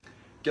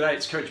G'day,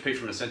 it's Coach Pete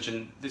from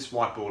Ascension. This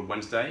Whiteboard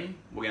Wednesday,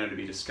 we're going to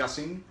be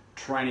discussing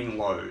training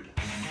load.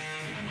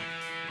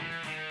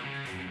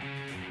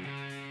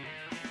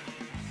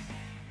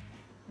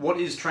 What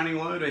is training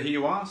load, I hear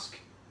you ask?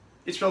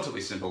 It's relatively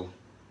simple.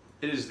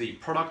 It is the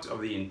product of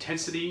the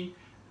intensity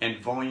and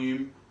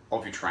volume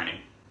of your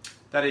training.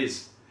 That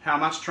is, how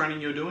much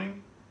training you're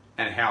doing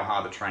and how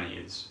hard the training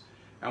is.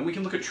 And we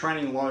can look at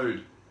training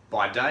load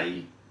by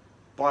day,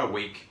 by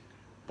week,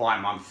 by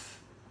month,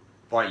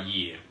 by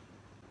year.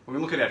 When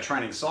we look at our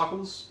training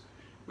cycles,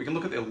 we can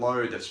look at the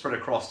load that's spread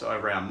across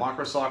over our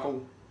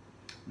microcycle,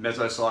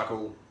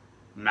 mesocycle,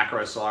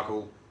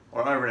 macrocycle,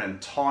 or over an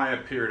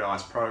entire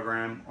periodized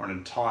program or an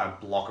entire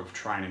block of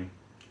training.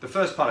 The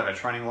first part of our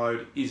training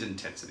load is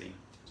intensity.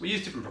 We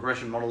use different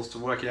progression models to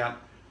work out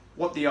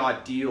what the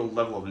ideal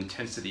level of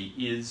intensity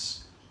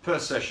is per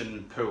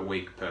session, per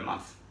week, per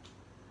month.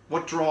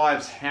 What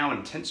drives how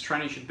intense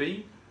training should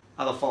be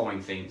are the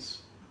following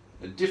things.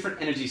 The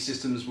different energy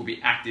systems will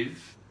be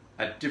active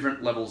at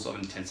different levels of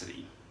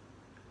intensity.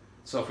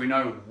 So if we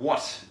know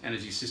what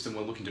energy system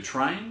we're looking to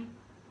train,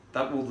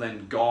 that will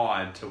then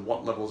guide to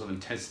what levels of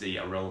intensity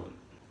are relevant.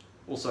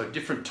 Also,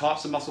 different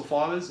types of muscle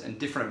fibers and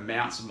different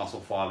amounts of muscle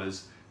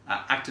fibers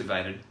are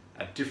activated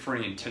at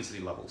differing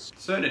intensity levels.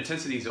 Certain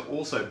intensities are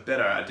also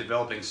better at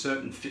developing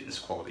certain fitness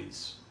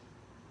qualities.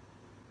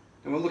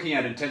 When we're looking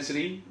at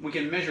intensity, we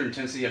can measure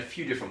intensity a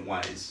few different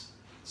ways.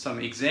 Some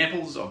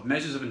examples of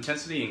measures of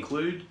intensity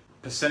include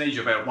percentage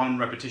of our 1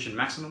 repetition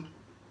maximum,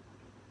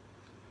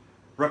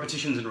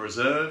 repetitions in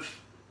reserve,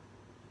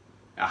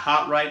 our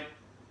heart rate,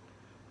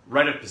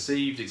 rate of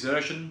perceived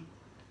exertion,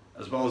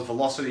 as well as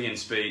velocity and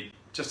speed,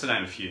 just to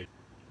name a few.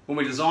 When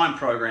we design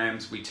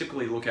programs, we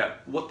typically look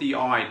at what the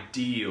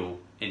ideal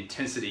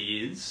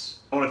intensity is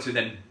in order to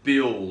then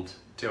build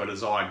to a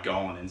desired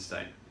goal and end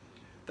state.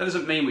 That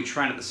doesn't mean we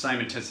train at the same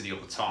intensity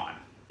all the time.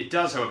 It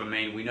does, however,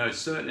 mean we know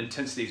certain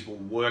intensities will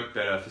work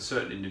better for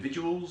certain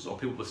individuals or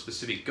people with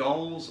specific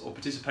goals or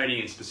participating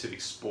in specific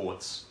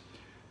sports.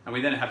 And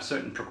we then have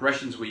certain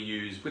progressions we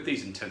use with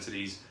these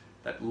intensities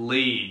that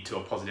lead to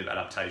a positive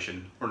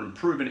adaptation or an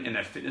improvement in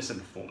their fitness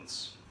and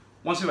performance.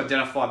 Once we've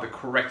identified the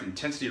correct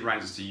intensity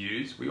ranges to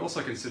use, we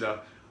also consider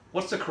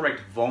what's the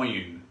correct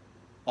volume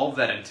of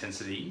that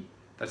intensity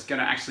that's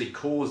going to actually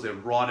cause the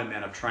right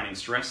amount of training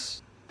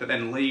stress that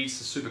then leads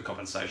to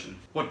supercompensation.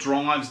 What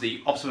drives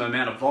the optimum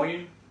amount of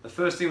volume? The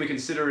first thing we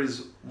consider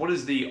is what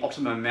is the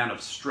optimum amount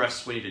of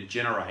stress we need to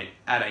generate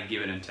at a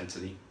given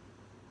intensity.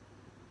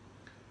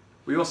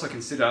 We also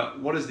consider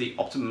what is the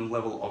optimum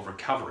level of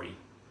recovery.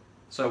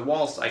 So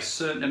whilst a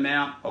certain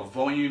amount of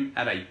volume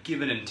at a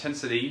given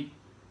intensity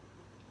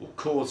will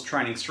cause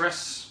training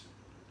stress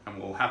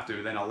and we'll have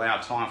to then allow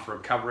time for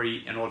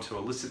recovery in order to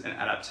elicit an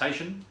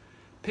adaptation,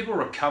 people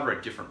recover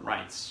at different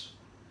rates.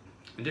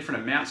 And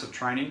different amounts of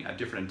training at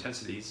different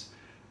intensities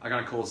are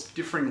going to cause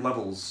differing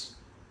levels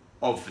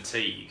of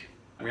fatigue.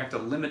 And we have to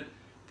limit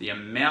the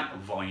amount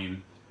of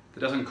volume that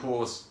doesn't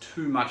cause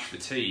too much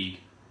fatigue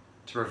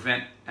to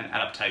prevent an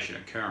adaptation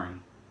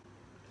occurring.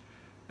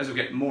 As we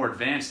get more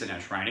advanced in our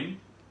training,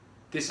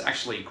 this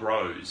actually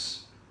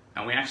grows,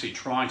 and we actually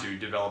try to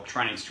develop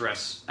training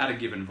stress at a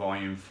given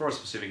volume for a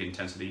specific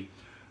intensity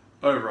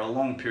over a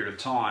long period of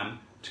time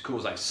to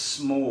cause a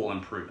small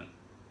improvement.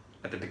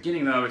 At the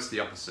beginning though, it's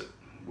the opposite.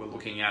 We're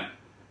looking at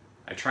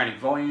a training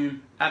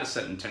volume at a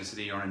set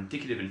intensity or an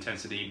indicative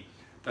intensity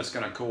that's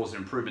going to cause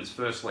improvements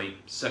firstly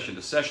session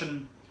to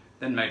session,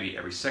 then maybe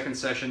every second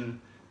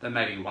session, then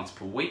maybe once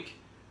per week.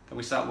 Then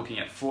we start looking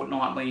at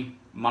fortnightly,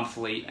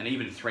 monthly, and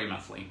even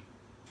 3-monthly.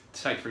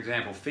 Take, for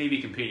example,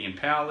 Phoebe competing in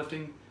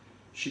powerlifting.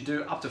 She'd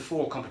do up to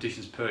 4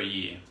 competitions per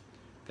year.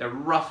 They're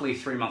roughly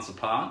 3 months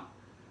apart,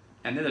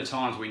 and they're the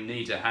times we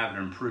need to have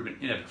an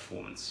improvement in her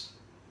performance.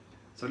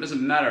 So it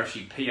doesn't matter if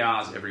she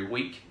PRs every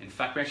week. In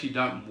fact, we actually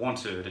don't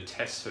want her to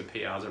test her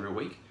PRs every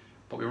week,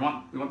 but we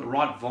want the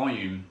right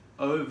volume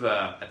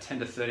over a 10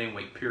 to 13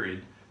 week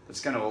period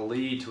that's going to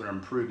lead to an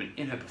improvement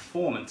in her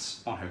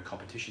performance on her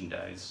competition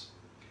days.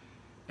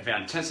 If our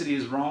intensity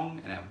is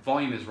wrong and our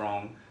volume is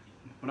wrong,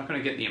 we're not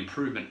going to get the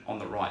improvement on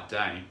the right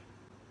day.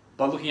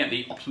 By looking at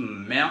the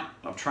optimum amount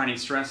of training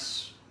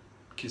stress,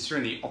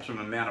 considering the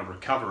optimum amount of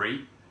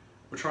recovery,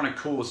 we're trying to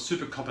cause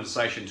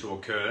supercompensation to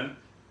occur,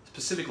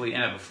 specifically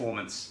in our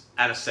performance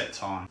at a set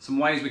time. Some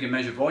ways we can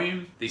measure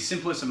volume. The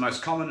simplest and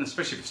most common,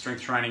 especially for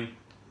strength training,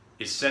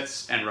 is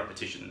sets and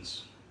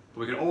repetitions.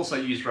 But we can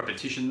also use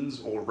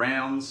repetitions or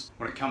rounds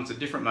when it comes to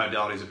different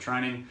modalities of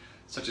training,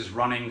 such as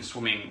running,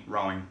 swimming,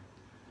 rowing.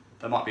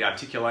 They might be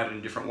articulated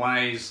in different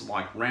ways,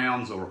 like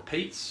rounds or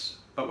repeats,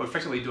 but we're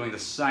effectively doing the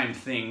same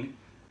thing.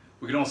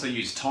 We can also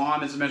use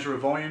time as a measure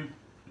of volume,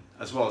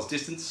 as well as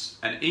distance,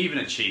 and even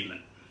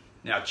achievement.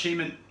 Now,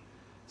 achievement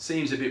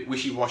seems a bit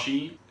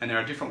wishy-washy, and there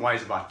are different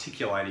ways of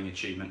articulating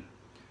achievement.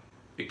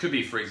 It could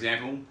be, for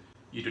example,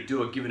 you to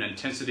do a given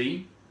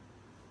intensity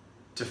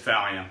to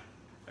failure.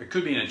 It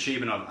could be an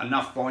achievement of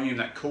enough volume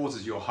that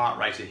causes your heart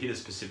rate to hit a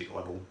specific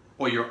level,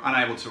 or you're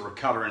unable to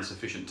recover in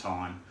sufficient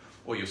time,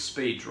 or your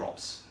speed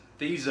drops.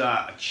 These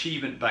are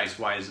achievement-based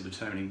ways of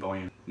determining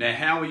volume. Now,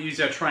 how we use our training